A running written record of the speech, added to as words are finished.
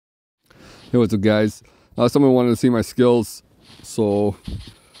Hey, what's up, guys? Someone wanted to see my skills, so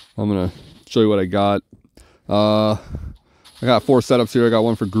I'm gonna show you what I got. I got 4 setups here. I got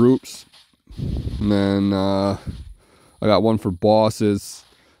one for groups, and then I got one for bosses.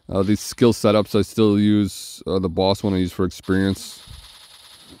 These skill setups, I still use the boss one I use for experience.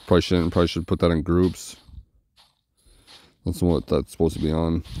 Probably should put that in groups. That's what that's supposed to be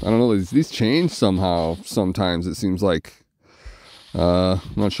on. I don't know. These change somehow. Sometimes it seems like. I'm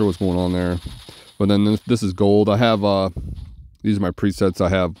not sure what's going on there. But then this is gold. I have these are my presets. I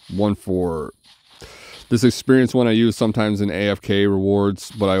have one for this experience one I use sometimes in AFK rewards,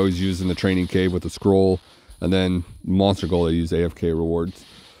 but I always use in the training cave with the scroll. And then monster gold I use AFK rewards.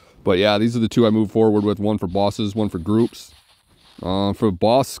 But yeah, these are the 2 I move forward with. One for bosses, one for groups. For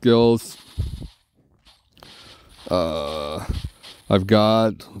boss skills, I've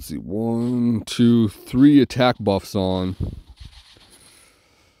got, let's see, 1, 2, 3 attack buffs on.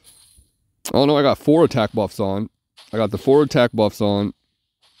 Oh no, I got 4 attack buffs on. I got the 4 attack buffs on.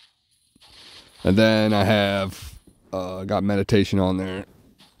 And then I have got meditation on there.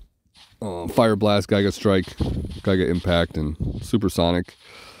 Fire blast, Giga strike, Giga impact, and supersonic.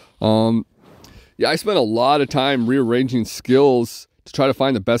 Yeah, I spent a lot of time rearranging skills to try to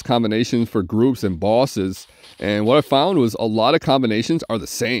find the best combinations for groups and bosses. And what I found was a lot of combinations are the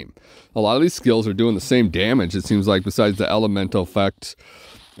same. A lot of these skills are doing the same damage, it seems like, besides the elemental effect.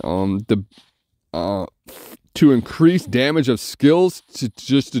 To increase damage of skills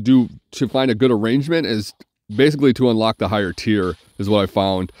to find a good arrangement is basically to unlock the higher tier, is what I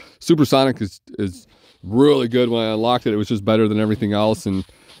found. Supersonic is really good. When I unlocked it, it was just better than everything else, and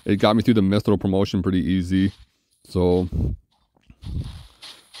it got me through the Mithril promotion pretty easy. So,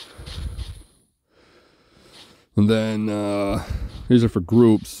 and then these are for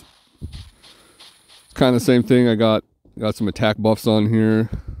groups. It's kind of the same thing. I got some attack buffs on here.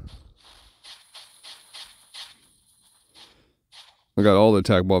 I got all the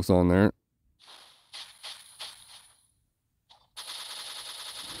attack buffs on there.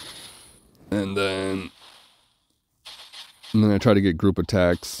 And then I try to get group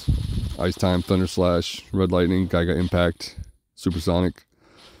attacks. Ice Time, Thunder Slash, Red Lightning, Giga Impact, Supersonic.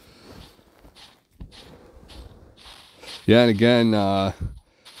 Yeah, and again, a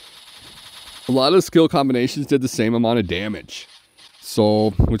lot of skill combinations did the same amount of damage. So,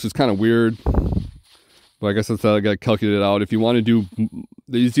 which is kind of weird. But I guess that's how I got calculated out. If you want to do,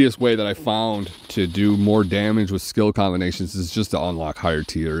 the easiest way that I found to do more damage with skill combinations is just to unlock higher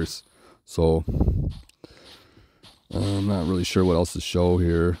tiers. So, I'm not really sure what else to show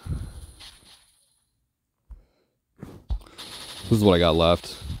here. This is what I got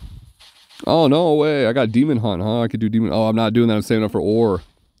left. Oh, no way. I got Demon Hunt, huh? I could do Demon. Oh, I'm not doing that. I'm saving up for ore.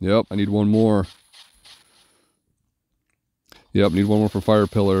 Yep, I need one more. Yep, need one more for Fire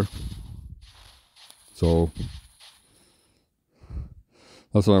Pillar. So,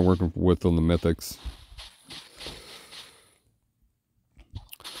 that's what I'm working with on the mythics.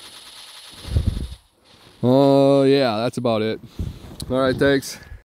 Oh, yeah, that's about it. All right, thanks.